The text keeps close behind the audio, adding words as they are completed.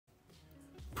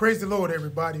Praise the Lord,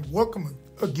 everybody. Welcome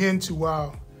again to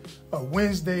our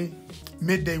Wednesday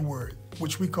midday word,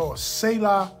 which we call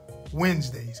Selah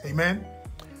Wednesdays. Amen.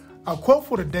 Our quote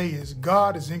for today is,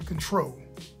 God is in control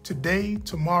today,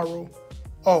 tomorrow,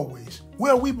 always.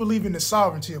 Well, we believe in the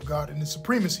sovereignty of God and the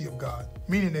supremacy of God,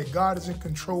 meaning that God is in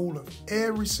control of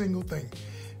every single thing.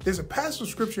 There's a passage of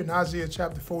scripture in Isaiah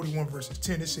chapter 41, verses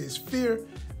 10. It says, fear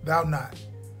thou not,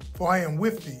 for I am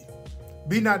with thee.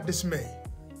 Be not dismayed,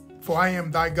 for I am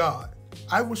thy God.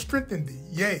 I will strengthen thee,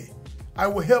 yea, I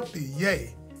will help thee,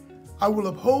 yea, I will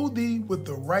uphold thee with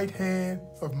the right hand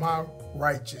of my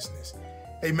righteousness.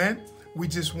 Amen. We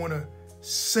just want to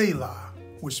Selah,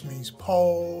 which means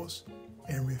pause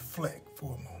and reflect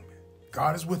for a moment.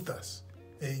 God is with us.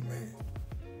 Amen.